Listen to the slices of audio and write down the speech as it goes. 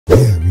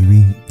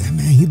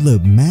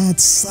look mad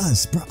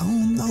sus, bro. I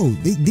don't know.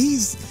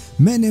 These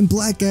men in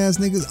black ass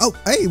niggas. Oh,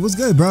 hey, what's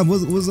good, bro?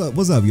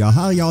 What's up, y'all?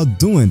 How y'all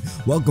doing?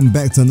 Welcome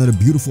back to another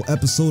beautiful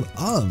episode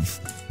of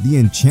the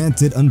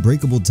Enchanted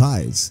Unbreakable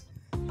Ties.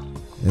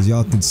 As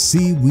y'all can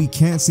see, we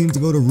can't seem to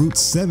go to Route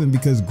 7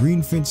 because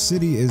Greenfinch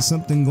City is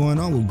something going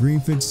on with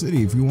Greenfinch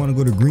City. If you want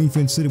to go to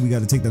Greenfinch City, we got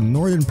to take the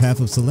northern path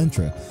of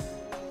Silentra.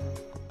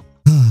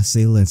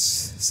 Say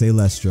less.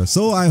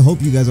 So I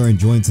hope you guys are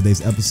enjoying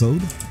today's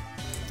episode.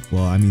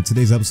 Well, I mean,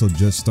 today's episode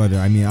just started.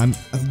 I mean,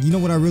 you know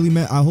what I really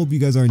meant? I hope you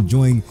guys are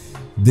enjoying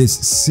this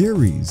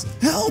series.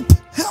 Help!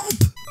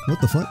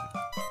 What the fuck?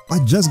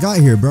 I just got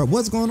here, bro.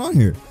 What's going on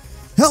here?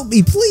 Help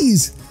me,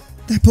 please!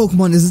 That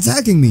Pokemon is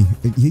attacking me.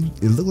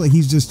 It looked like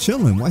he's just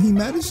chilling. Why he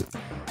mad as shit?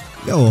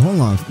 Yo, hold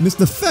on.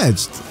 Mr.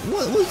 Fetched.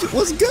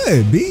 What's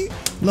good, B?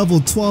 Level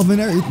 12 and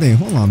everything.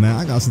 Hold on, man.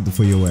 I got something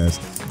for your ass.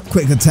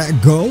 Quick attack,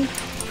 go.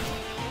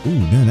 Ooh,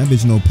 man, that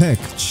bitch no peck.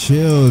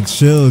 Chill.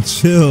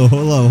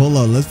 Hold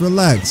on. Let's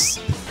relax.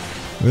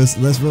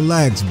 Let's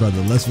relax,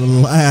 brother. Let's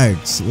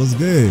relax. What's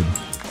good?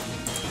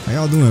 How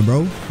y'all doing,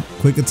 bro?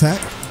 Quick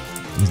attack.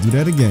 Let's do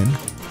that again.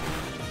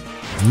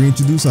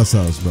 Reintroduce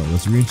ourselves, bro.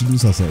 Let's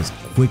reintroduce ourselves.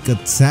 Quick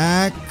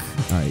attack.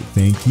 Alright,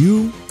 thank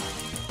you.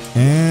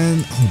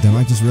 And oh damn,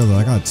 I just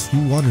realized I got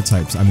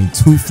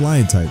two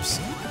flying types.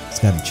 It's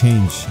gotta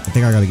change. I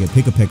think I gotta get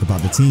Pick-a-Peck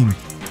about the team.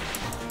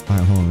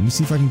 Alright, hold on. Let me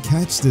see if I can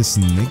catch this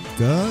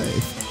nigga.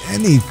 If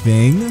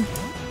anything.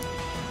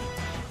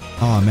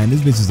 Oh man,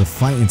 this bitch is a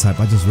fighting type.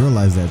 I just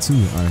realized that too.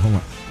 Alright, hold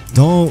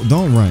on.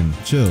 Don't run.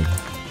 Chill.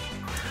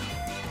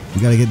 We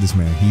gotta get this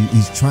man.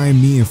 He's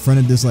trying me in front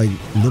of this like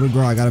little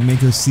girl. I gotta make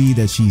her see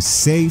that she's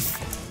safe,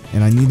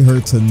 and I need her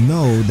to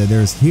know that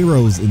there's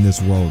heroes in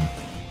this world,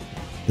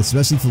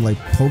 especially for like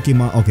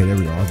Pokemon. Okay, there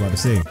we go. I was gonna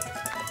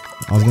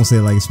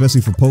say like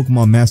especially for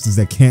Pokemon masters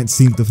that can't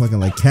seem to fucking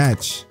like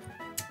catch.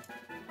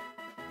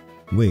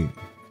 Wait,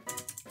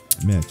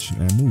 match,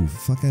 man, move,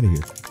 fuck out of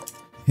here.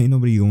 Ain't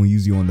nobody gonna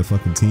use you on the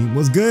fucking team.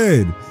 What's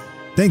good?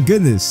 Thank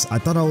goodness. I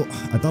thought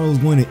it was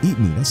going to eat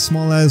me. That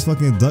small ass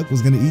fucking duck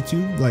was gonna eat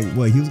you. Like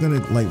what? He was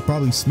gonna like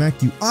probably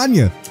smack you.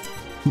 Anya.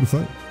 Who the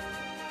fuck?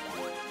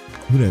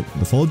 Who that?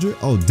 The Folger?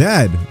 Oh,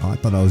 Dad. Oh, I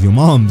thought that was your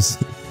mom's.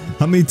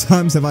 How many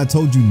times have I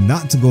told you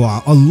not to go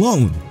out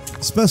alone?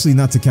 Especially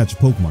not to catch a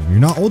Pokemon. You're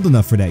not old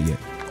enough for that yet.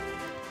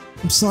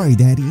 I'm sorry,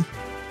 Daddy.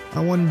 I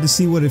wanted to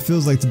see what it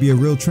feels like to be a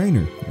real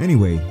trainer.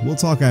 Anyway, we'll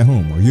talk at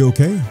home. Are you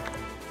okay?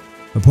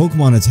 A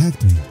Pokemon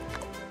attacked me,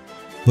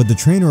 but the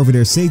trainer over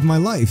there saved my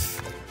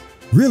life.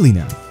 Really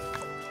now?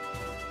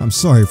 I'm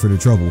sorry for the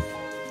trouble.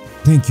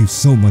 Thank you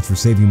so much for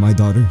saving my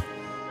daughter.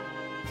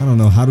 I don't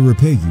know how to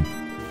repay you.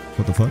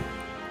 What the fuck?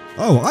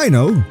 Oh, I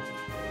know.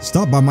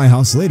 Stop by my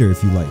house later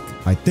if you like.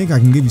 I think I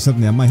can give you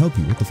something that might help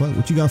you. What the fuck?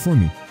 What you got for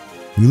me?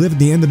 We live at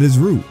the end of this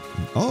route.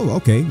 Oh,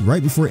 okay.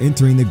 Right before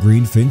entering the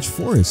Greenfinch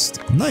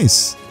Forest.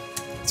 Nice.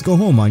 Let's go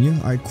home, Anya.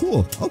 Alright,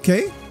 cool.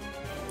 Okay.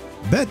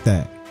 Bet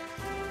that.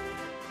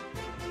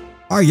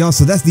 Alright, y'all,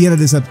 so that's the end of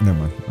this episode. Never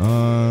mind.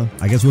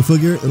 I guess we'll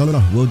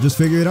just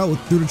figure it out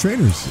through the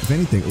trainers, if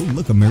anything. Oh,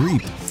 look, a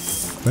Mareep.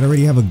 But I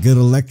already have a good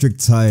electric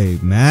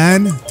type,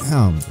 man.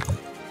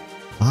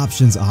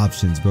 Options,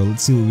 bro.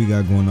 Let's see what we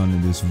got going on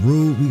in this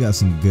route. We got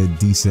some good,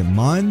 decent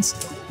mons.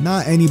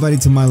 Not anybody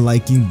to my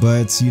liking,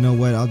 but you know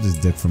what? I'll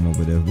just dip from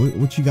over there.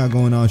 What you got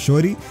going on,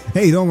 shorty?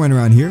 Hey, don't run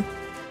around here.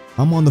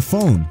 I'm on the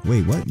phone.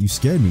 Wait, what? You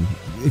scared me.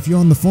 If you're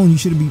on the phone, you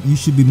should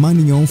be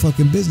minding your own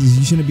fucking business.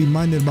 You shouldn't be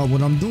minded about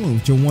what I'm doing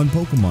with your one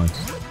Pokemon.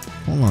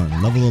 Hold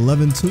on, level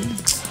 11 too?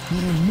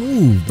 Man,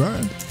 move, bro.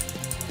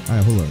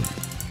 Alright, hold on.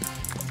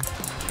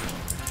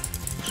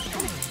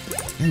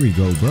 There we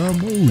go, bro.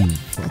 Move.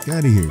 Fuck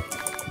out of here.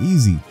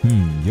 Easy.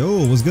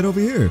 Yo, what's good over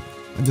here?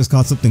 I just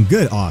caught something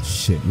good. Oh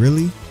shit,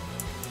 really?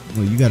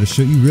 Well, you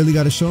really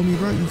gotta show me,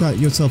 bro. You got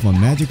yourself a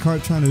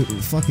Magikarp trying to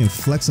fucking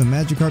flex a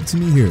Magikarp to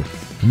me here.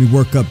 Let me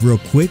work up real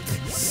quick.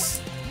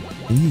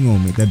 You gonna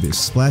make that bitch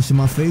splash in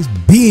my face?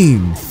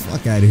 Beam!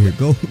 Fuck out of here.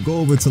 Go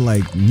over to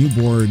like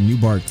Newborn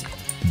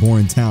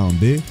town,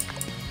 bitch.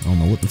 I don't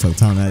know what the fuck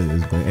town that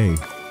is, but hey.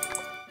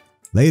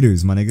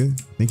 Laters, my nigga.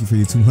 Thank you for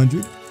your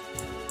 200.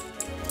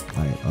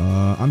 Alright,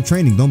 I'm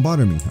training. Don't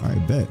bother me.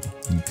 Alright, bet.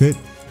 You could.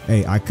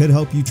 Hey, I could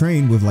help you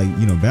train with like,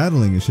 you know,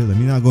 battling and shit. Let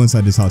me not go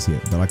inside this house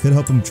yet. But I could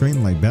help him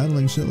train like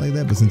battling shit like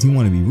that. But since he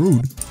want to be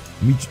rude,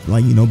 let me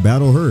like, you know,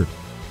 battle her.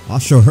 I'll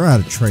show her how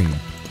to train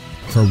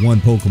her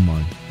one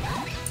Pokemon.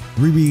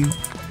 Riri,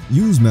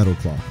 use Metal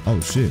Claw. Oh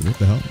shit, what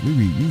the hell?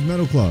 Riri, use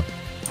Metal Claw.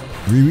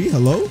 Riri,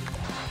 hello?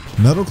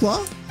 Metal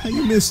Claw? How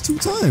you missed 2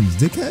 times,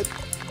 dickhead?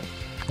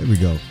 There we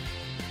go.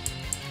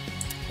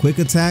 Quick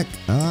attack.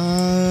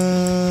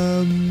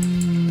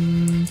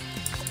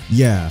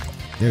 Yeah,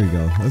 there we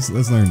go. Let's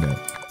learn that.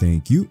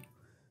 Thank you.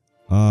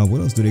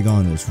 What else do they got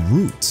on this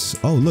route?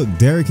 Oh look,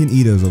 Derek and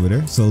Ida's over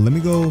there. So let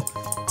me go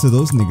to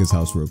those niggas'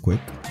 house real quick.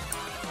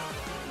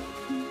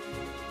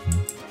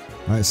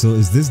 Alright, so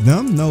is this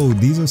them? No,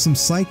 these are some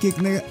psychic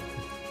nigga.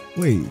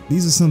 Wait,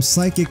 these are some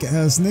psychic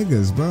ass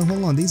niggas, bro.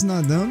 Hold on, these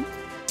not them.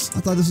 I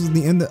thought this was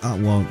the end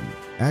of well,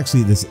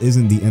 Actually, this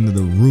isn't the end of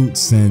the route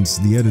since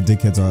the other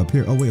dickheads are up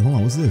here. Oh wait, hold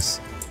on, what's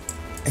this?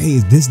 Hey,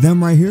 is this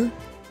them right here?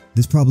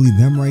 This probably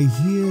them right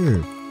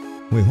here.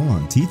 Wait, hold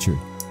on, teacher.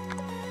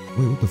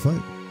 Wait, what the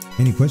fuck?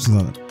 Any questions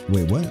on it?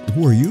 Wait, what?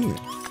 Who are you?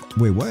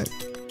 Wait, what?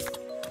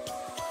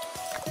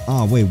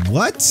 Oh, wait,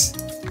 what?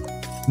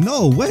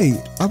 No,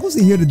 wait, I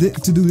wasn't here to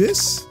do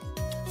this.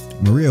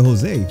 Maria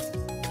Jose.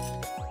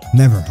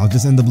 Never, I'll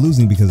just end up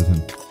losing because of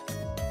him.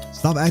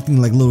 Stop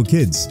acting like little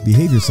kids.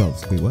 Behave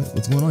yourselves. Wait, what?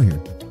 What's going on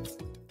here?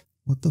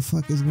 What the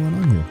fuck is going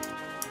on here?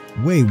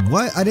 Wait,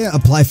 what? I didn't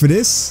apply for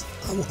this?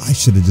 Oh, I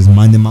should have just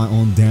minded my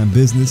own damn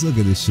business. Look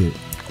at this shit.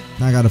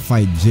 Now I gotta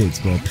fight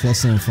JITTS, bro.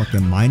 Plus on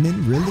fucking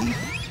mining? Really?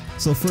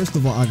 So first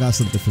of all, I got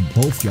something for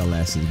both y'all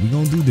asses. We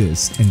gonna do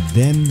this. And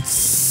then,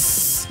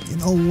 you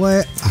know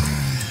what?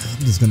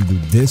 I'm just gonna do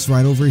this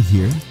right over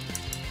here.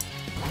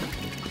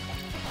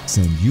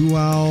 Send you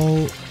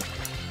out.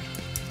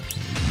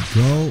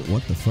 Go.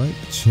 What the fuck?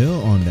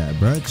 Chill on that,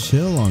 bro.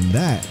 Chill on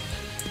that.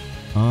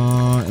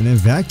 And then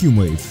vacuum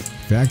wave.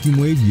 Vacuum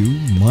wave you.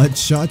 Mud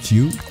shot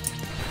you.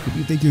 What do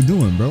you think you're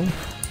doing, bro?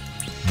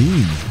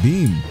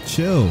 Beam.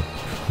 Chill.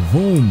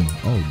 Boom.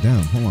 Oh,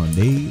 damn. Hold on.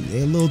 They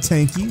a little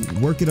tanky.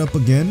 Work it up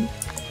again.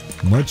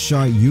 Mud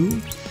shot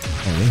you.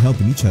 Oh, they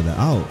helping each other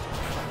out.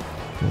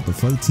 What the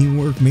fuck?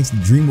 Teamwork makes the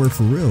dream work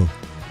for real.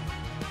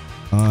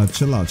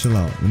 Chill out.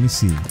 Let me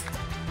see.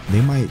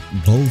 They might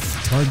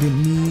both target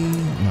me.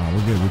 Nah,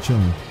 we're good. We're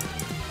chilling.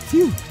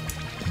 Phew.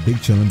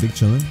 Big chilling.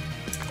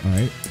 All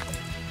right.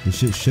 This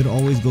shit should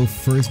always go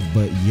first,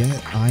 but yet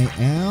I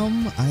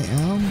am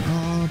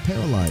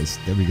paralyzed.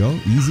 There we go.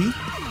 Easy.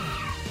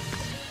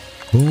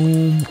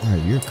 Boom. All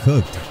right, you're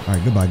cooked. All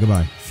right,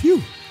 goodbye.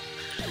 Phew.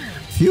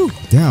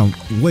 Down.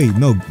 Wait,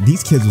 no,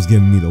 these kids was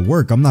giving me the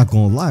work. I'm not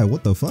gonna lie.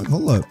 What the fuck?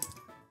 Hold up.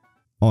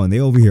 Oh, and they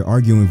over here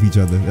arguing with each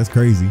other. That's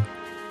crazy.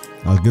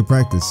 That was good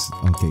practice.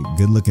 Okay,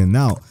 good looking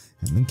out.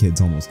 And them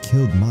kids almost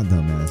killed my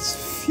dumb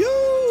ass.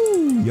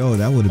 Phew. Yo,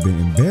 that would have been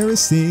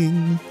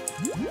embarrassing.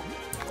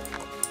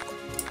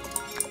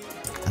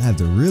 I had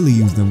to really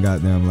use them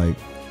goddamn like.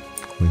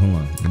 Wait, hold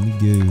on. Let me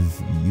give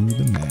you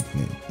the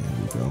magnet. There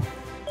we go.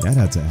 Yeah, I'd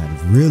have to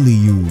have really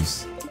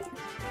use.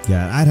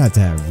 Yeah, I'd have to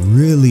have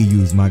really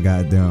used my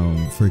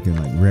goddamn freaking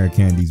like rare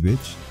candies,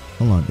 bitch.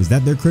 Hold on. Is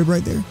that their crib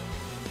right there?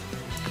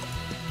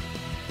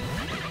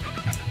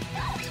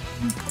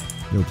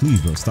 Yo,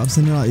 please, bro. Stop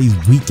sending out these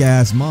weak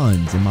ass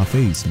mons in my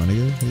face, my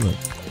nigga. Hold up.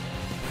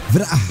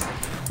 Vrah.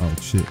 Oh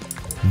shit.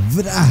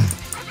 Vrah.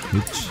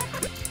 Bitch.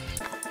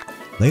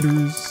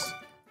 Laters.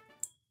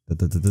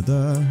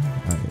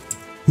 Alright.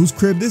 Whose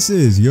crib this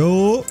is,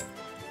 yo?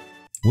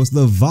 What's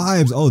the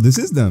vibes? Oh, this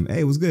is them.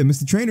 Hey, what's good?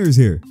 Mr. Trainer is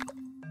here.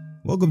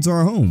 Welcome to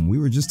our home. We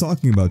were just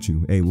talking about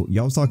you. Hey,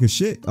 y'all was talking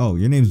shit? Oh,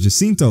 your name's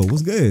Jacinto.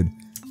 What's good?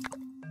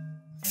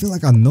 I feel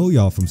like I know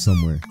y'all from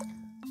somewhere.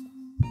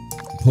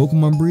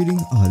 Pokemon breeding?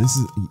 Oh, this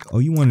is... Oh,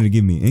 you wanted to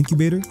give me an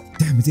incubator?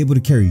 Damn, it's able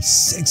to carry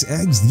 6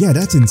 eggs? Yeah,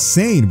 that's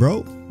insane,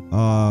 bro.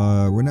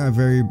 We're not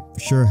very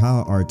sure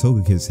how our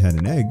Togekiss had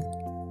an egg.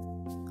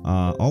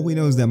 All we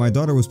know is that my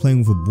daughter was playing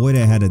with a boy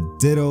that had a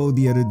Ditto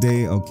the other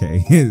day.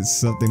 Okay,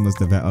 something must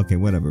have happened. Okay,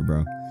 whatever,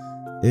 bro.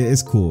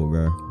 It's cool,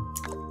 bro.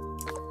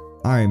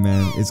 All right,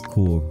 man. It's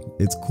cool.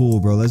 It's cool,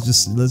 bro. Let's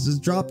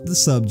just drop the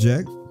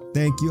subject.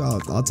 Thank you.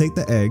 I'll take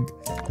the egg.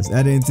 Let's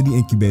add it into the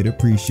incubator.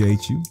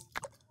 Appreciate you.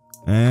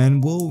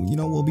 And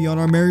we'll be on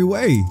our merry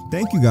way.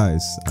 Thank you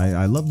guys.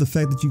 I love the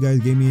fact that you guys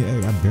gave me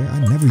an egg. I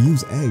never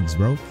use eggs,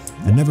 bro.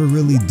 I never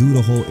really do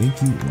the whole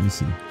incubate. Let me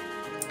see.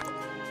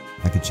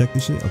 I can check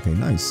this shit. Okay,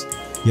 nice.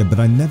 Yeah, but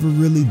I never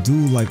really do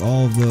like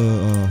all the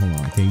hold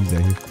on, I can't use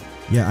that here.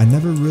 Yeah, I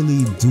never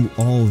really do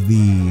all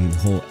the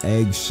whole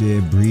egg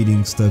shit,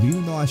 breeding stuff,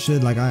 even though I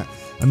should. Like I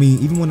mean,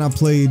 even when I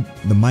played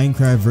the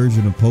Minecraft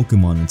version of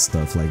Pokemon and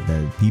stuff like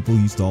that, people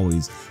used to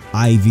always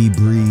IV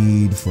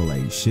breed for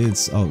like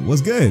shits. Oh,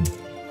 what's good?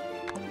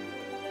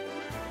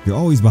 You're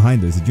always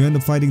behind us. Did you end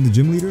up fighting the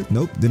gym leader?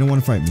 Nope, didn't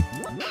want to fight me.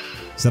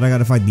 Said I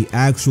gotta fight the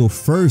actual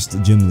first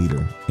gym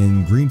leader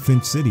in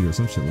Greenfinch City or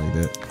some shit like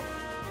that.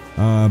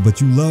 But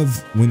you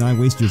love when I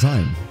waste your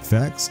time.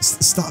 Facts?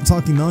 Stop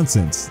talking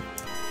nonsense.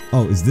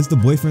 Oh, is this the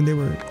boyfriend they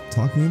were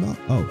talking about?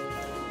 Oh,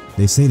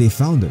 they say they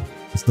found her.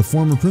 It's the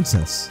former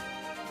princess.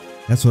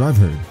 That's what I've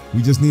heard.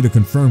 We just need to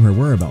confirm her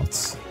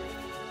whereabouts.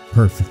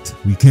 Perfect.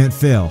 We can't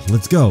fail.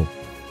 Let's go.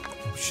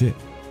 Oh, shit.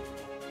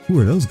 Who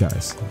are those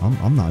guys?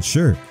 I'm not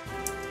sure.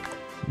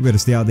 We better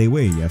stay out their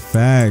way. Yeah,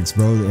 facts,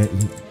 bro.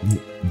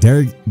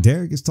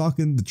 Derek is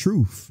talking the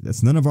truth.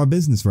 That's none of our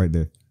business right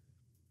there.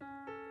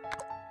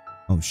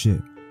 Oh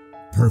shit.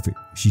 Perfect.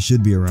 She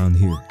should be around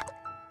here.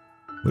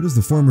 What is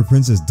the former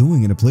princess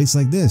doing in a place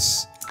like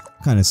this?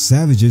 What kind of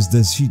savages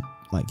does she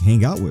like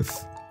hang out with?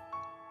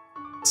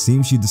 It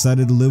seems she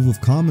decided to live with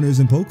commoners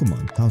and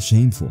Pokemon. How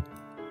shameful.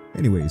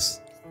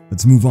 Anyways,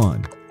 let's move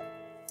on.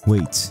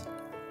 Wait.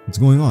 What's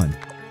going on?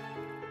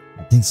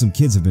 I think some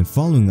kids have been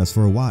following us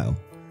for a while.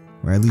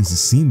 Or at least it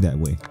seemed that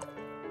way.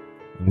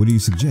 What do you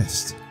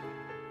suggest?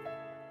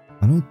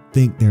 I don't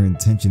think their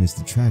intention is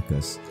to track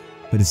us,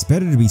 but it's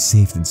better to be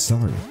safe than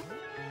sorry.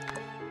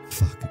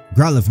 Fuck.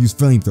 Growlithe used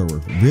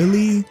flamethrower.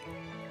 Really?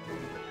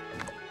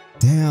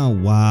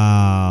 Damn,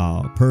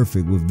 wow.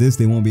 Perfect. With this,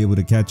 they won't be able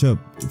to catch up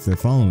if they're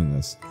following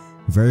us.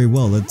 Very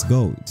well, let's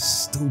go.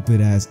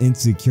 Stupid ass,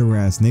 insecure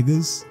ass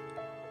niggas.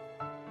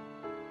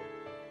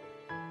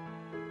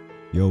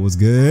 Yo, what's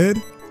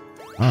good?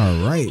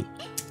 Alright.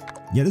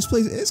 Yeah, this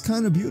place is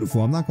kind of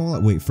beautiful. I'm not gonna lie.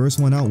 Wait, first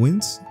one out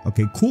wins?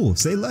 Okay, cool.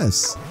 Say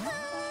less.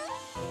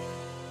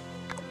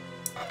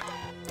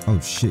 Oh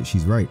shit,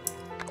 she's right.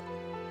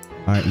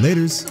 Alright,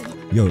 laters.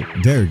 Yo,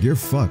 Derek, you're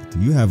fucked.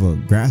 You have a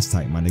grass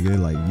type, my nigga.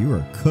 Like, you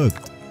are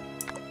cooked.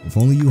 If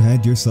only you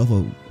had yourself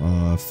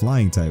a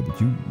flying type, but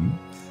you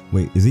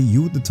wait, is it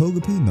you with the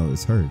Togepi? No,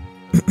 it's her.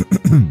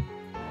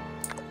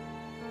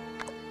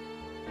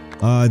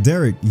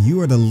 Derek, you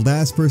are the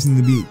last person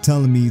to be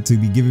telling me to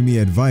be giving me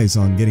advice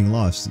on getting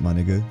lost, my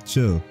nigga.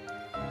 Chill.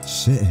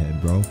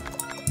 Shithead, bro.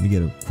 Let me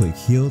get a quick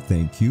heal,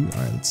 thank you.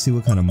 Alright, let's see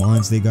what kind of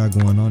mons they got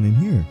going on in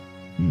here.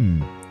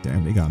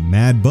 Damn, they got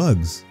mad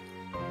bugs.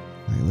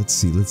 Alright, let's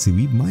see.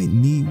 We might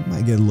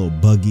get a little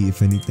buggy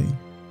if anything.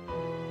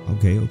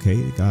 Okay,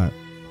 they got,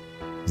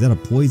 is that a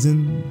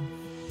poison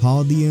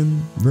Paldean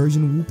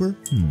version of Wooper?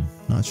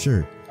 Not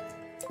sure.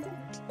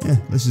 Yeah,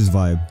 let's just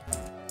vibe.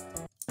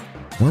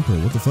 Whooper,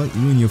 what the fuck?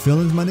 You and your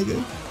feelings, my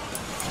nigga?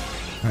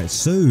 Alright,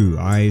 so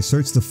I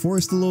searched the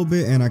forest a little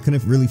bit and I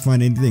couldn't really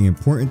find anything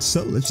important,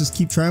 so let's just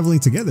keep traveling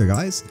together,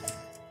 guys.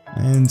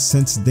 And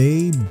since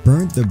they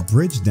burnt the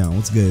bridge down,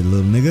 what's good,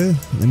 little nigga?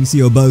 Let me see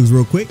your bugs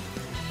real quick.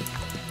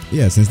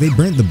 Yeah, since they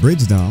burnt the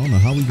bridge down, I don't know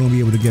how we gonna be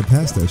able to get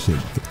past that shit.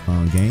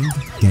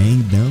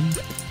 Gang them.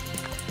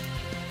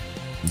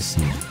 Let's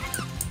see.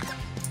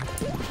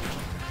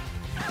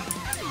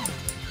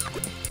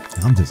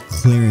 I'm just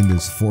clearing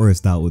this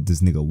forest out with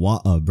this nigga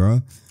Wata,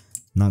 bro.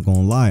 Not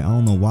gonna lie, I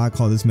don't know why I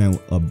call this man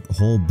a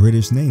whole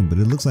British name, but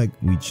it looks like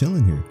we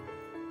chilling here.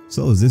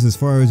 So is this as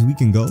far as we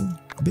can go?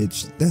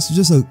 Bitch, that's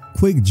just a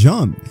quick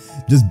jump.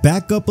 Just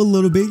back up a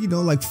little bit, you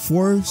know, like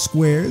 4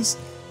 squares,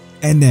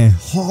 and then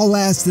haul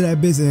ass to that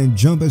bitch and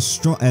jump as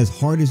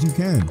hard as you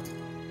can.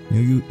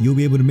 You know, you'll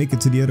be able to make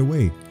it to the other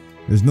way.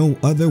 There's no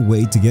other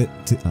way to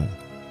get to.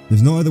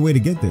 There's no other way to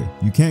get there.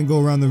 You can't go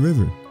around the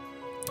river.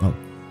 Oh,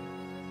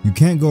 you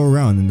can't go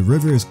around, and the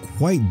river is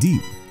quite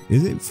deep.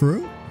 Is it for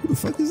real? Who the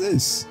fuck is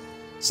this?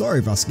 Sorry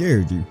if I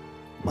scared you.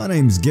 My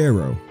name's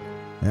Garo,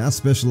 and I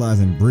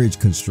specialize in bridge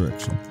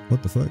construction.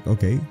 What the fuck?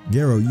 Okay,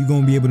 Garo, you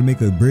gonna be able to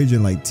make a bridge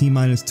in like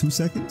T-2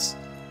 seconds?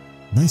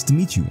 Nice to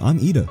meet you. I'm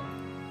Ida.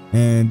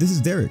 And this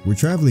is Derek. We're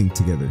traveling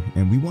together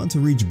and we want to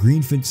reach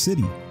Greenfinch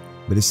City,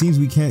 but it seems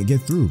we can't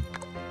get through.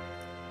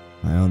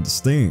 I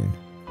understand.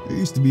 There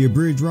used to be a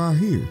bridge right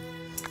here,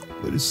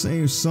 but it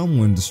seems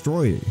someone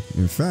destroyed it.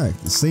 In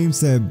fact, it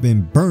seems to have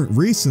been burnt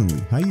recently.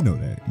 How you know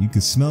that? You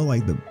could smell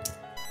like the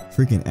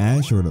freaking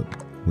ash or the...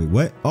 Wait,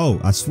 what? Oh,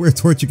 I swear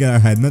Torchic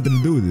had nothing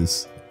to do with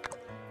this.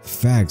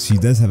 Facts, she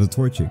does have a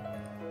Torchic.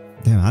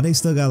 Damn, how they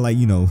still got like,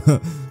 you know,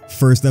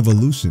 first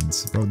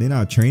evolutions? Bro, they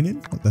not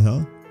training? What the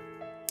hell?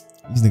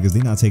 These niggas, they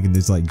not taking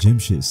this like gym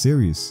shit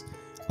serious.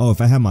 Oh,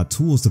 if I had my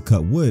tools to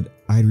cut wood,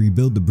 I'd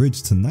rebuild the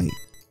bridge tonight.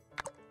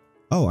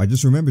 Oh, I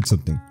just remembered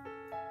something.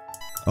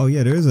 Oh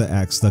yeah, there is an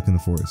axe stuck in the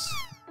forest.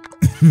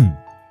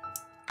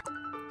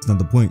 It's not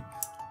the point.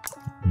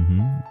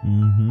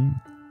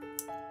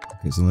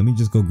 Okay, so let me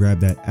just go grab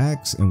that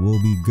axe and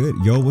we'll be good.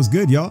 Yo, what's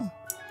good, y'all?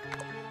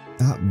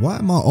 Why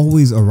am I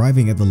always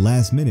arriving at the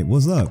last minute?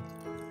 What's up?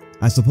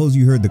 I suppose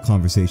you heard the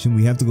conversation.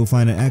 We have to go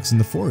find an axe in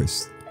the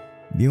forest.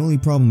 The only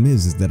problem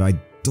is that I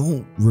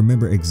don't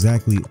remember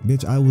exactly.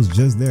 Bitch, I was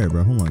just there,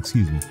 bro. Hold on,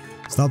 excuse me.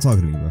 Stop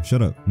talking to me, bro.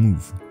 Shut up.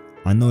 Move.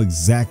 I know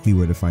exactly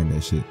where to find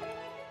that shit.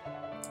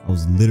 I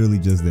was literally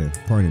just there.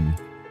 Pardon me.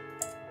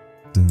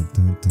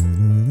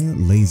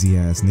 Lazy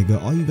ass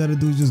nigga. All you gotta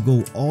do is just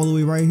go all the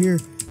way right here,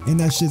 and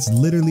that shit's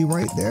literally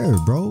right there,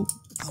 bro.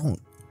 I don't...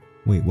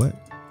 Wait, what?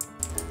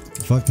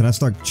 Fuck, can I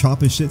start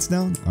chopping shits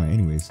down? Alright,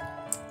 anyways.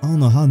 I don't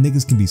know how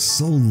niggas can be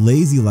so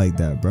lazy like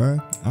that, bro.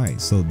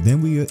 Alright, so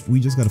then we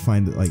just gotta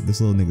find like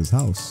this little nigga's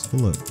house.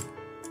 Hold up.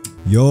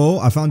 Yo,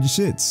 I found your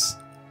shits.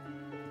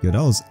 Yo,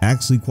 that was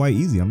actually quite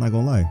easy. I'm not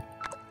gonna lie.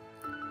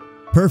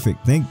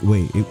 Perfect.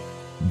 Wait, it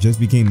just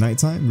became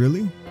nighttime?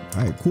 Really?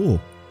 Alright,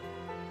 cool.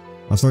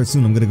 I'll start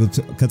soon. I'm gonna go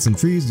cut some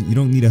trees. You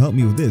don't need to help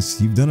me with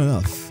this. You've done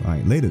enough.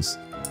 Alright, latest.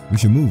 We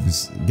should move.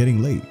 It's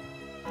getting late.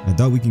 I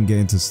thought we can get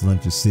into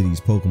Silentra City's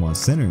Pokemon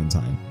Center in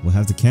time. We'll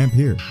have to camp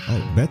here.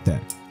 Oh, bet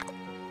that.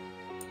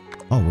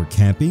 Oh, we're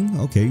camping?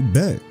 Okay,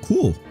 bet.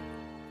 Cool.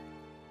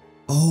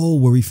 Oh,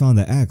 where we found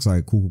the axe.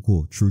 Alright,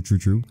 cool. True.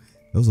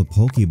 There was a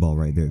Pokeball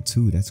right there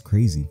too. That's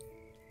crazy.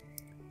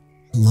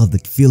 I love the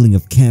feeling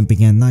of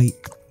camping at night.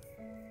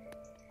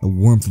 The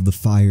warmth of the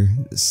fire,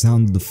 the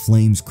sound of the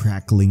flames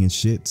crackling and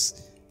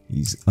shits.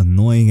 These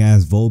annoying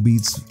ass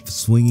Volbeats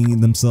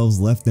swinging themselves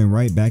left and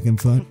right, back and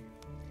front.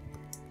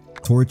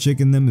 Torchic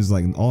in them is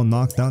like all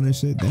knocked out and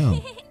shit.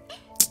 Damn.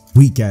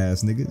 Weak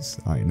ass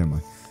niggas. Alright, never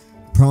mind.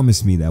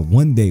 Promise me that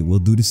one day we'll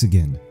do this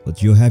again,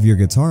 but you'll have your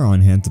guitar on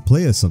hand to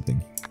play us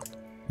something.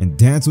 And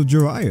dance with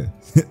Jiraiya.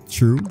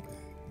 True.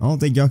 I don't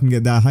think y'all can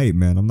get that hype,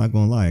 man. I'm not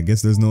gonna lie. I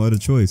guess there's no other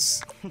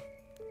choice.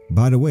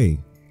 By the way,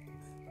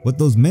 what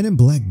those men in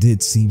black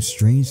did seems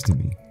strange to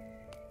me.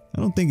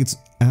 I don't think it's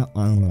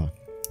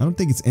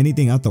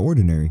anything out the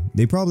ordinary.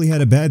 They probably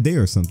had a bad day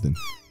or something.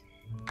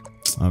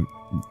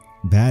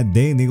 Bad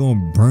day and they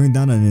gonna burn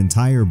down an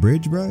entire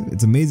bridge, bro?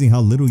 It's amazing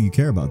how little you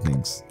care about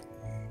things.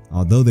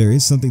 Although there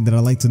is something that I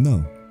like to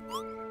know.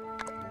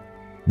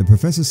 The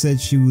professor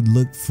said she would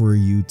look for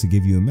you to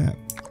give you a map.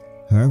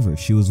 However,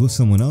 she was with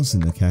someone else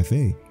in the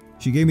cafe.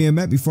 She gave me a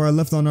map before I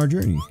left on our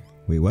journey.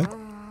 Wait, what?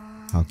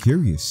 How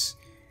curious.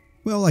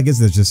 Well, I guess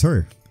that's just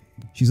her.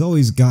 She's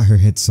always got her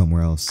head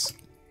somewhere else.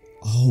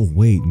 Oh,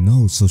 wait,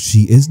 no, so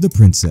she is the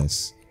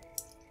princess.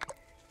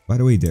 By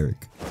the way,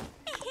 Derek.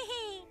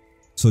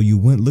 So you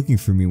went looking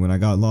for me when I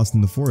got lost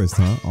in the forest,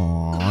 huh?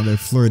 Aw, they're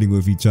flirting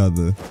with each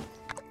other.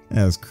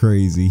 That's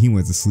crazy. He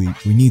went to sleep.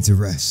 We need to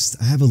rest.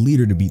 I have a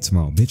leader to beat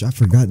tomorrow. Bitch, I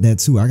forgot that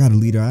too. I got a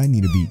leader I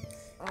need to beat.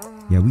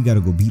 Yeah, we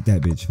gotta go beat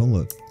that bitch.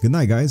 Hold up. Good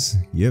night, guys.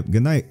 Yep,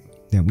 good night.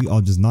 Damn, we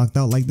all just knocked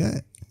out like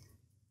that.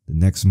 The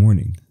next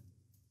morning.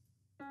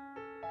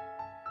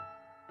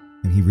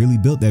 And he really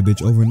built that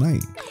bitch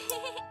overnight.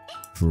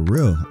 For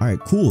real. Alright,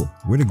 cool.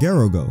 Where'd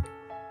Garo go?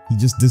 He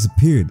just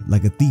disappeared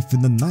like a thief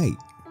in the night.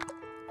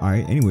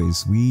 Alright,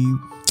 anyways, we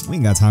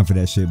ain't got time for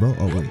that shit, bro.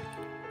 Oh, wait.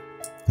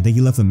 I think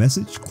he left a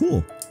message?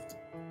 Cool.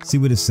 See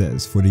what it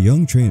says. For the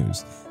young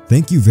trainers,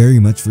 thank you very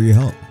much for your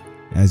help.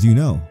 As you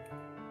know,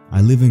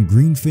 I live in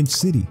Greenfinch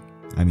City.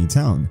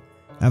 Town.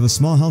 I have a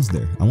small house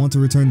there. I want to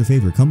return the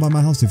favor. Come by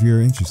my house if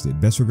you're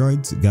interested. Best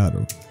regards,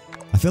 Gato.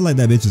 I feel like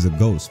that bitch is a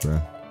ghost,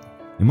 bruh.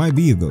 It might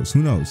be a ghost.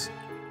 Who knows?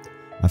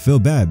 I feel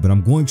bad, but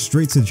I'm going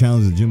straight to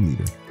challenge the gym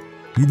leader.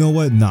 You know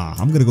what? Nah,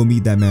 I'm gonna go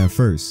meet that man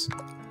first.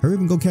 Hurry up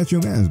and go catch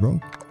your mans, bro.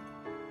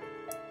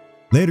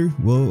 Later.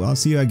 Well, I'll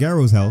see you at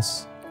Garo's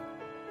house.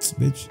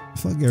 Bitch,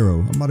 fuck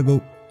Garo. I'm about to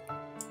go.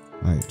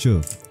 Alright,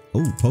 chill.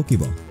 Oh,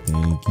 Pokeball.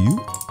 Thank you.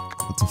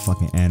 What's a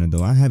fucking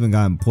antidote? I haven't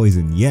gotten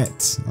poisoned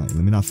yet. Alright,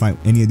 let me not fight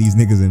any of these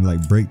niggas and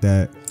like break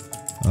that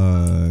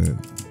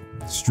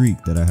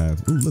streak that I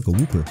have. Ooh, look, a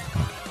Wooper.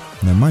 Oh,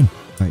 never mind.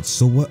 Alright,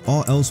 so what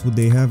all else would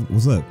they have?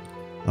 What's up?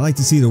 I like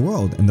to see the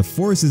world, and the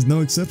forest is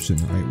no exception.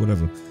 Alright,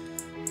 whatever.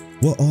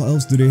 What all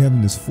else do they have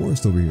in this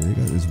forest over here? They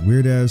got this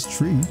weird ass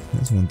tree.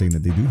 That's one thing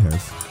that they do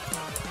have.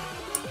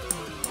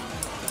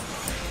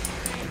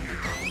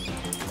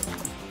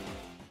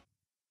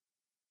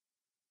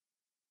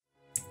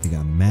 They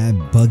got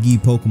mad buggy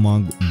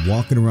Pokemon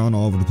walking around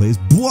all over the place.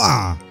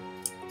 Blah!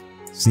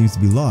 Seems to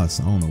be lost.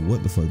 I don't know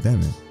what the fuck that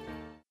meant.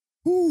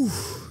 Whew.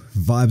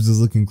 Vibes is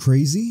looking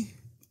crazy.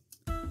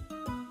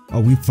 Oh,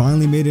 we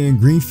finally made it in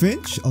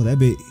Greenfinch? Oh, that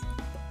bit.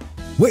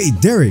 Wait,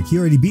 Derek, he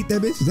already beat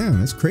that bitch? Damn,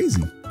 that's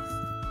crazy.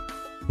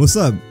 What's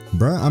up,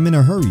 bruh? I'm in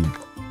a hurry.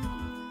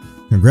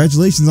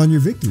 Congratulations on your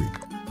victory.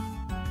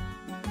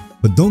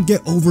 But don't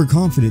get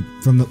overconfident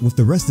with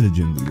the rest of the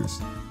gym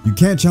leaders. You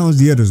can't challenge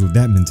the others with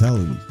that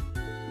mentality.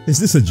 Is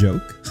this a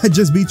joke? I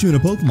just beat you in a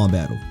Pokemon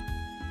battle.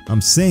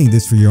 I'm saying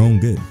this for your own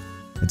good.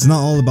 It's not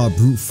all about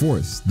brute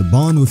force. The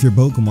bond with your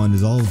Pokemon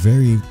is all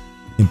very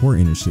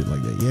important and shit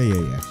like that.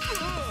 Yeah.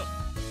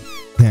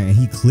 Damn, and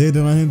he cleared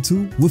it on him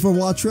too? With a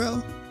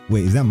Wattrel?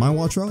 Wait, is that my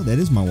Wattrel? That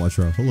is my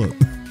Wattrel. Hold up.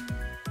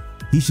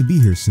 He should be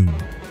here soon.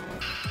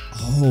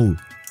 Oh,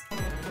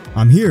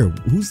 I'm here.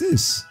 Who's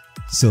this?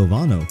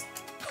 Silvano.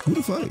 Who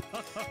the fuck?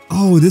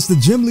 Oh, this the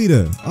gym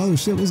leader. Oh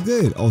shit, what's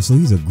good? Oh, so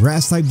he's a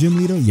grass type gym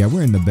leader? Yeah,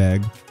 we're in the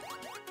bag.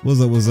 What's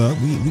up, what's up?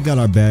 We got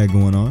our bag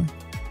going on.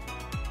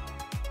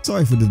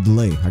 Sorry for the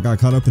delay. I got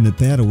caught up in the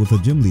battle with a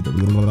gym leader.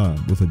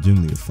 With a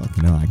gym leader.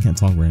 Fucking hell, I can't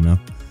talk right now.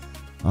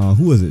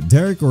 Who is it?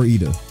 Derek or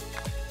Ida?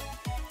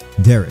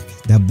 Derek.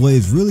 That boy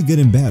is really good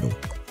in battle.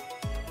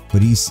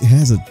 But he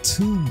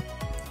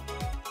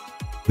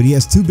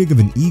has too big of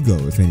an ego,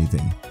 if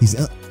anything.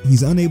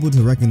 He's unable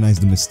to recognize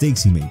the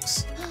mistakes he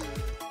makes.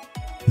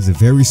 He's a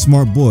very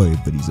smart boy,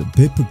 but he's a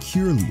bit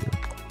peculiar.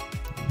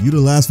 You the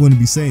last one to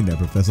be saying that,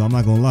 Professor. I'm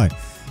not gonna lie.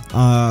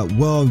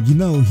 Well, you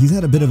know, he's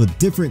had a bit of a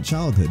different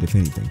childhood, if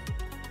anything.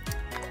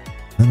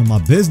 None of my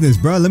business,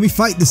 bro. Let me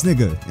fight this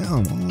nigga.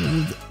 Damn,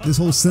 this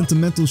whole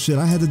sentimental shit.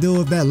 I had to deal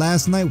with that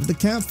last night with the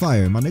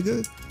campfire, my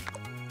nigga.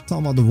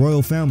 Talking about the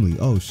royal family.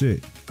 Oh,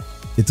 shit.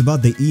 It's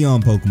about the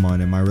Eon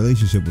Pokemon and my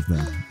relationship with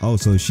them. Oh,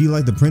 so is she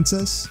like the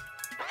princess?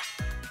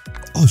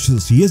 Oh,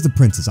 she is the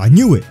princess. I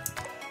knew it.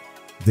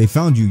 If they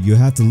found you, you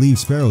have to leave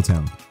Sparrow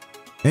Town.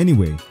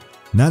 Anyway,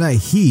 now that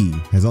he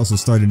has also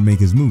started to make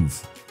his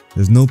move,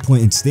 there's no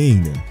point in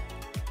staying there.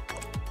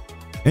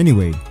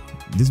 Anyway,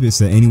 this bitch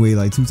said anyway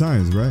like 2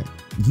 times, right?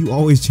 You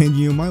always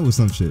changing your mind with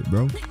some shit,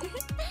 bro.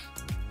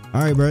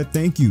 Alright, bro,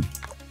 thank you.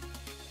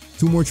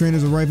 2 more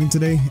trainers arriving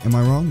today. Am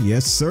I wrong?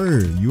 Yes,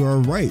 sir. You are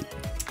right.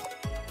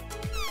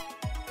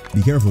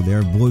 Be careful,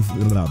 they're both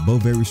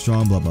very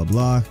strong, blah, blah,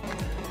 blah.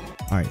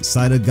 Alright,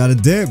 Psyduck got a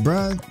dip,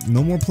 bro.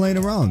 No more playing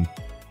around.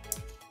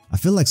 I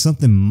feel like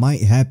something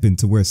might happen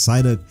to where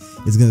Psyduck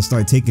is gonna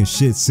start taking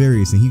shit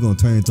serious and he gonna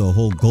turn into a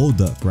whole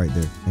Golduck right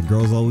there. That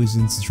girl's always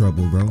into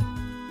trouble, bro.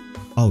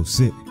 Oh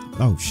shit.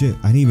 Oh shit.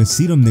 I didn't even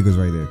see them niggas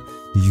right there.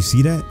 Did you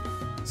see that?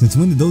 Since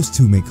when did those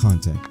two make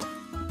contact?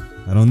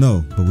 I don't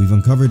know, but we've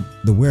uncovered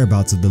the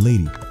whereabouts of the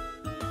lady.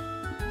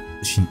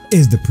 She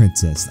is the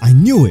princess. I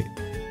knew it.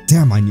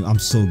 Damn, I knew. I'm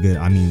so good.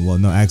 I mean, well,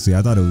 no, actually,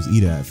 I thought it was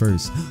Ida at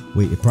first.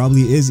 Wait, it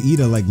probably is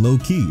Ida, like low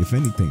key, if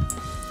anything.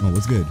 Oh,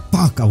 what's good?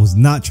 Fuck, I was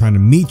not trying to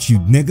meet you,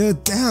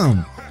 nigga. Damn.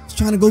 I was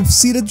trying to go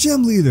see the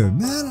gym leader,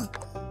 man.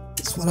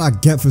 That's what I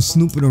get for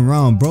snooping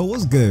around, bro.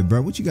 What's good,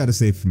 bro? What you got to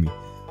say for me?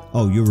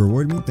 Oh, you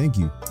rewarded me? Thank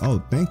you.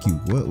 Oh, thank you.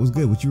 What was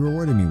good? What you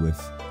rewarded me with?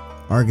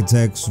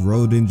 Architects,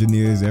 road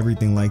engineers,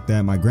 everything like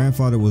that. My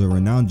grandfather was a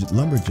renowned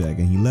lumberjack,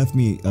 and he left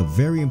me a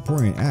very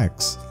important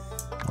axe.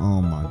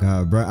 Oh my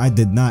god, bro. I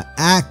did not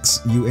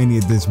ask you any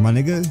of this, my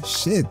nigga.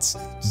 Shit.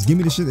 Just give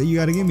me the shit that you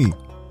gotta give me.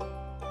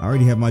 I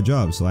already have my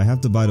job, so I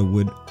have to buy the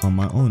wood on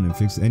my own and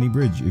fix any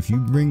bridge. If you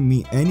bring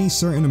me any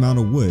certain amount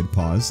of wood,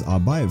 pause, I'll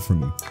buy it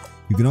from you.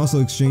 You can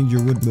also exchange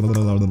your wood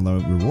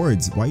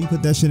rewards. Why you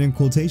put that shit in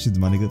quotations,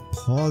 my nigga?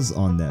 Pause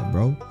on that,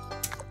 bro.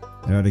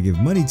 In order to give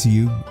money to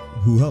you,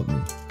 who helped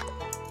me?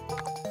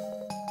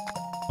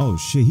 Oh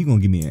shit, he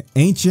gonna give me an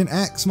ancient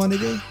axe, my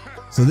nigga?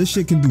 So this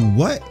shit can do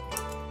what?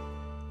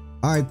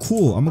 Alright,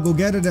 cool. I'm gonna go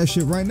gather that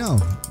shit right now.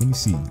 Let me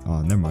see.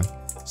 Oh, never mind.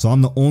 So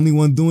I'm the only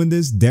one doing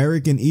this.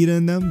 Derek and Ida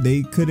and them,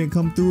 they couldn't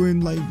come through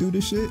and like do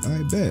this shit?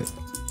 I bet.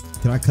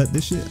 Can I cut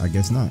this shit? I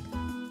guess not.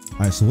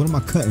 Alright, so what am I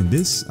cutting?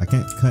 This? I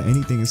can't cut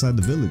anything inside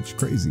the village.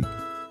 Crazy.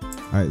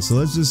 Alright, so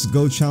let's just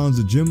go challenge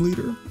the gym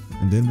leader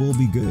and then we'll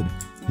be good.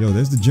 Yo,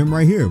 there's the gym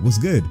right here. What's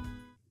good?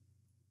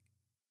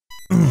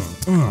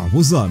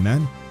 What's up,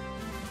 man?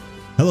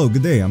 Hello,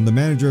 good day. I'm the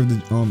manager of the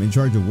in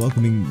charge of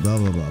welcoming blah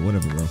blah blah.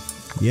 Whatever, bro.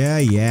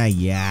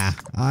 Yeah.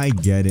 I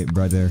get it,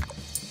 brother.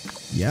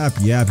 Yap,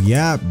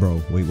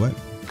 bro. Wait, what?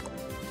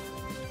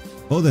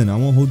 Oh, then I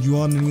won't hold you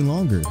on any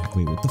longer.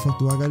 Wait, what the fuck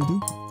do I gotta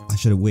do? I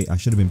should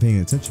have been paying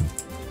attention.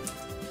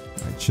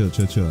 Alright, chill.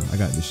 I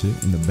got this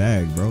shit in the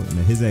bag, bro. In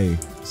the his A.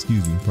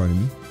 Excuse me, pardon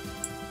me.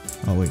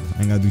 Oh wait, I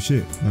ain't gotta do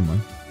shit. Never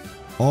mind.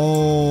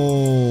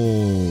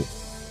 Oh,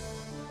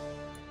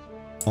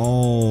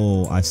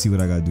 I see what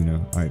I gotta do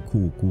now. Alright,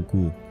 cool.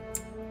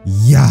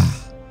 Yeah.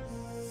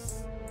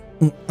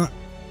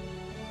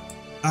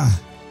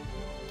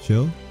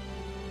 Chill.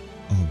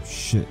 Oh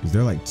shit, is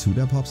there like two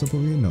that pops up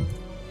over here? No.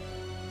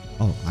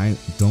 Oh, I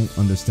don't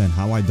understand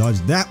how I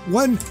dodged that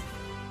one.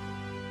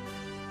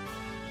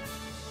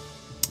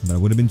 But I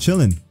would have been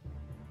chilling.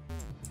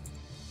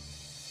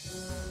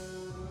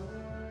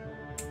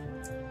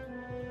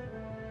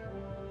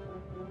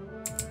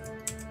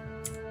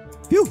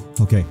 Phew.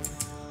 Okay.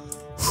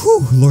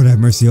 Whew, Lord have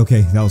mercy.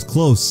 Okay, that was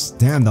close.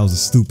 Damn, that was a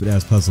stupid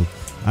ass puzzle.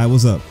 Alright,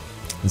 what's up?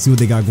 Let's see what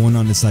they got going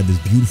on inside this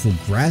beautiful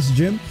grass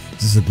gym.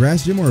 Is this a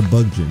grass gym or a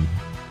bug gym?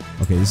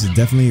 Okay, this is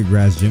definitely a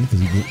grass gym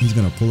because he's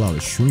gonna pull out a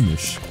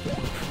shroomish.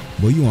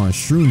 Boy, you on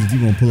shrooms if you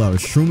gonna pull out a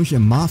shroomish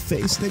in my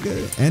face,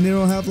 nigga? And they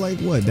don't have like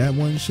what? That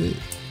one shit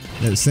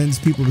that sends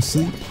people to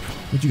sleep?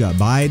 What you got?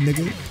 Bide,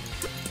 nigga?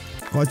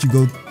 Why don't you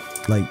go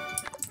like...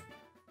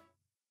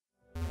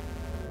 I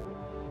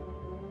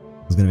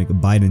was gonna make a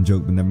Biden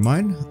joke, but never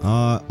mind.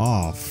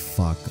 Oh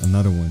fuck,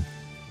 another one.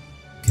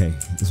 Okay,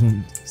 this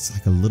one, it's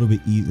like a little bit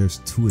easy. There's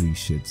two of these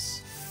shits.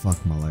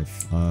 Fuck my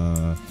life.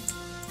 Let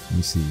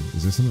me see.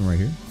 Is there something right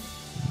here?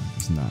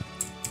 It's not.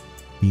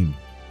 Beam.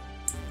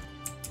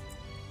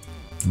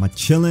 Am I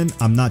chilling?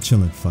 I'm not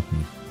chilling. Fuck me.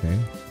 Okay.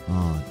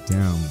 Oh,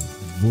 damn.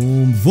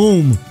 Boom.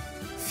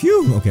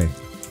 Phew. Okay.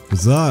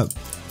 What's up?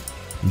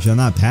 You shall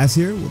not pass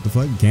here? What the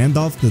fuck?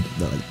 Gandalf the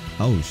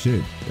oh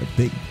shit. The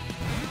big.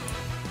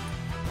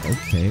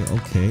 Okay.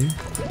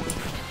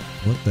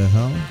 What the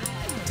hell?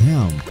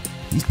 Damn.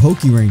 These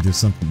Poke Rangers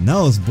something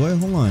else, boy.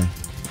 Hold on.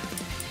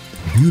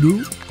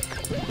 Voodoo.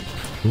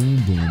 Boom.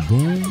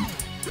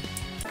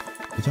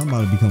 Bitch, I'm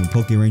about to become a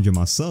Poke Ranger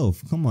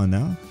myself. Come on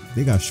now.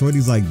 They got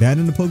shorties like that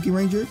in the Poke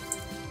Ranger?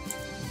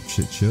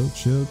 Shit, chill.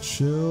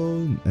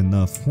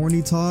 Enough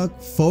horny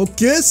talk.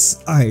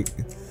 Focus. Alright.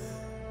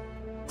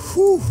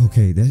 Whew.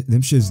 Okay,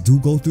 them shits do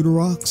go through the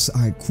rocks.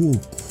 Alright, cool.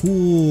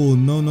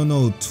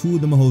 No. Two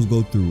of them hoes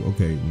go through.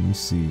 Okay, let me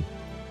see.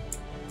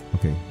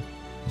 Okay.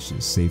 This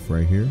shit's safe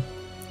right here.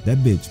 That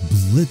bitch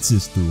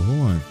blitzes through.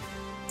 Hold on.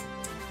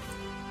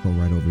 Go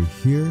right over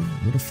here.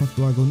 Where the fuck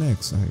do I go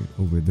next? Alright,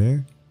 over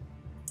there.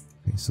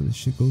 Okay, so this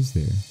shit goes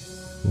there.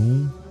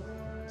 Boom.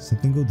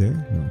 Something go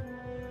there? No.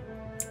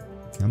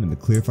 Okay, I'm in the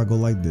clear if I go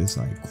like this.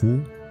 Alright,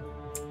 cool.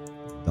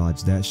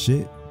 Dodge that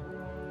shit.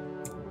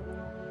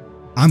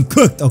 I'm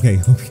cooked. Okay.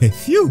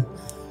 Phew.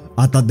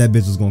 I thought that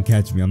bitch was gonna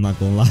catch me. I'm not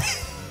gonna lie.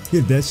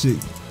 If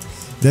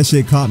that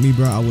shit caught me,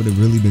 bro, I would have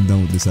really been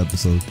done with this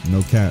episode.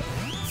 No cap.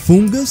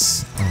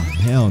 Fungus? Oh,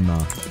 hell nah.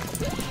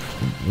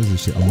 What is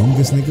this shit? Among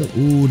Us, nigga?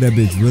 Ooh, that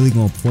bitch really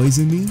gonna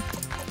poison me?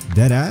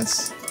 Dead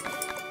ass?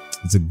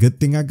 It's a good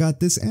thing I got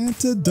this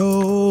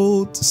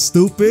antidote.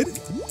 Stupid.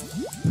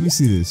 Let me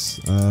see this.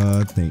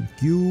 Thank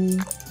you.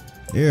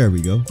 There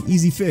we go.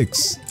 Easy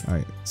fix.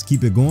 Alright, let's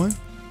keep it going.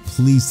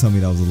 Please tell me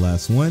that was the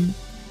last one.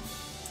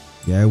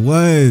 Yeah, it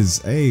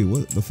was. Hey,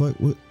 what the fuck?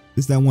 What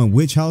is that one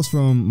witch house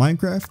from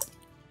Minecraft?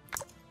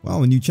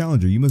 Wow, a new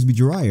challenger. You must be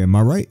Jiraiya. Am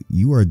I right?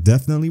 You are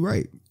definitely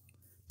right.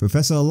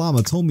 Professor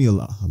Alama told me a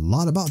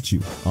lot about you.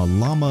 A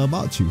llama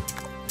about you.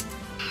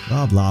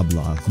 Blah, blah,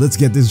 blah. Let's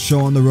get this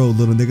show on the road,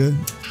 little nigga.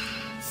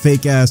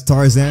 Fake ass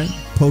Tarzan.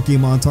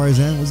 Pokemon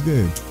Tarzan. What's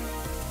good?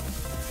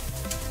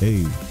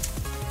 Hey.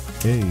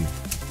 Hey.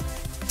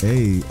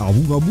 Hey.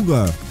 Awooga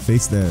booga.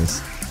 Face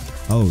this.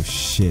 Oh,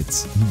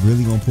 shit. You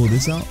really gonna pull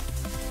this out?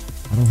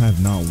 I don't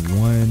have not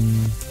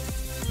one.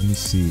 Let me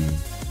see.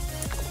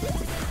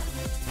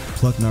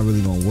 Pluck not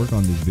really gonna work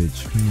on this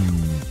bitch.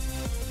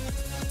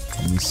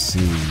 Let me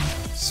see.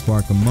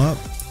 Spark him up.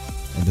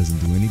 That doesn't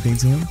do anything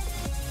to him.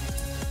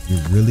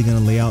 You're really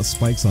gonna lay out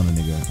spikes on a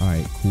nigga.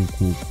 Alright, cool,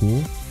 cool,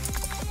 cool.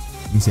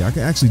 Let me see. I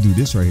could actually do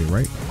this right here,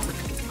 right?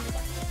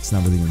 It's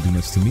not really gonna do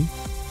much to me.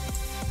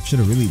 Should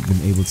have really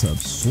been able to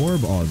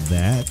absorb all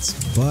that,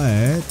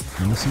 but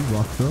let me see.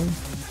 Rock throw.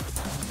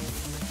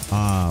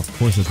 Ah, of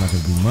course that's not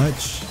gonna do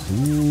much.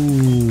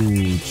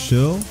 Ooh,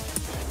 chill.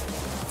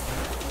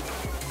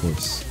 Of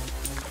course.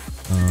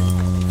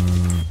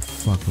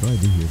 Fuck, what do I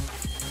do here?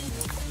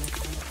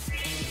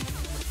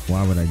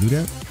 Why would I do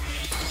that?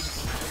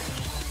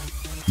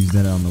 Use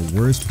that on the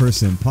worst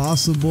person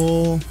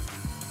possible.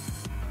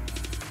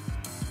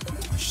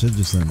 I should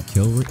just let him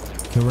kill right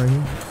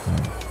here.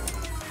 Right.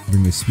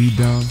 Bring his speed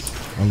down.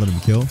 I'll let him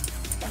kill.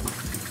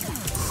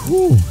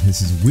 Whew,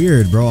 this is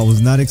weird, bro. I was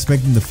not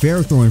expecting the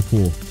fair throwing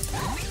pool.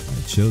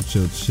 Right, chill,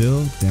 chill,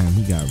 chill. Damn,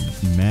 he got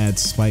mad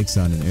spikes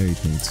on and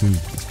everything too.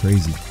 It's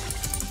crazy.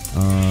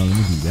 Let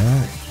me do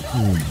that.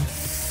 Oh,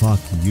 fuck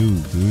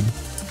you, dude.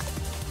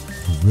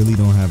 I really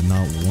don't have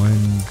not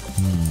one.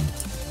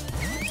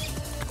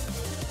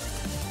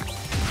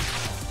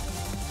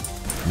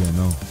 Yeah,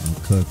 no, I'm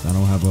cooked. I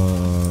don't have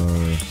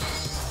a.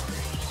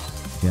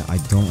 Yeah, I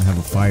don't have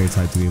a fire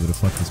type to be able to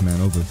fuck this man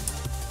over.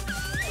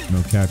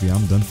 No cap, yeah,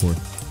 I'm done for.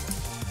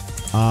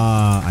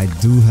 I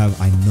do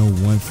have. I know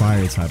one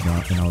fire type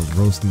now, and I was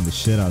roasting the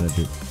shit out of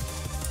it.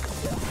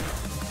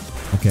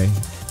 Okay.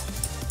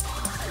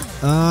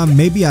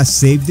 Maybe I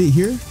saved it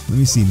here. Let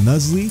me see.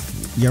 Nuzleaf.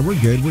 Yeah, we're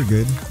good. We're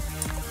good.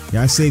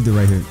 Yeah, I saved it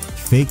right here.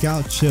 Fake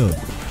out, chill.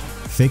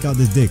 Fake out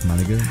this dick, my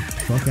nigga.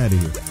 Fuck out of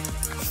here.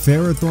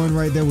 Ferrothorn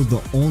right there was the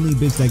only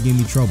bitch that gave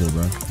me trouble,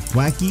 bro.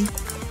 Wacky.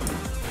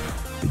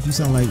 Bitch, you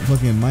sound like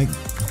fucking Mike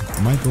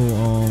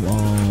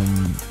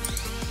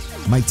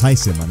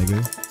Tyson, my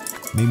nigga.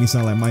 Made me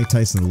sound like Mike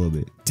Tyson a little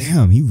bit.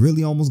 Damn, he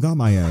really almost got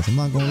my ass. I'm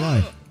not gonna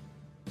lie.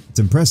 It's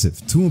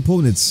impressive. 2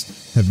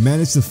 opponents have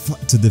managed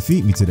to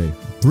defeat me today.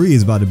 3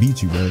 is about to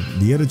beat you, bro.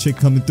 The other chick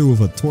coming through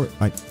with a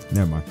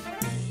never mind.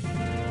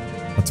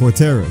 A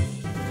Torterra.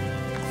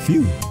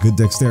 Phew. Good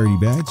dexterity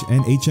badge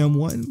and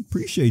HM1.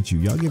 Appreciate you.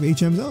 Y'all give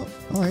HMs out.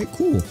 All right,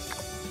 cool.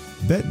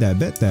 Bet that.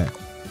 Bet that.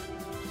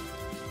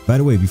 By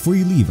the way, before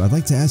you leave, I'd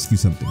like to ask you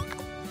something.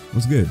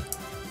 What's good?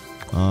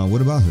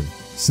 What about her?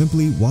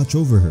 Simply watch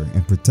over her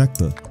and protect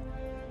her.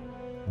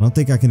 I don't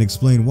think I can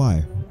explain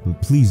why, but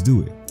please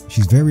do it.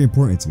 She's very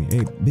important to me.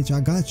 Hey, bitch,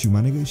 I got you,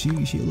 my nigga. She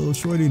a little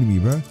shorty to me,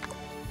 bro.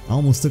 I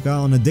almost took her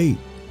out on a date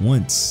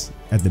once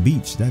at the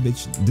beach. That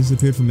bitch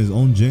disappeared from his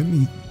own gym.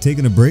 He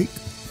taking a break.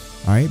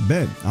 All right,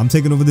 bet. I'm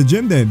taking over the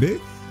gym then, bitch.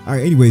 All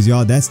right, anyways,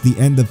 y'all, that's the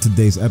end of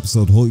today's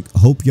episode.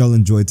 Hope y'all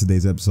enjoyed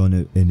today's episode.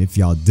 And if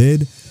y'all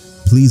did,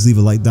 please leave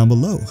a like down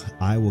below.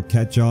 I will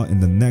catch y'all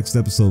in the next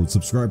episode.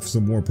 Subscribe for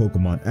some more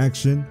Pokemon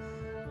action.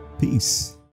 Peace.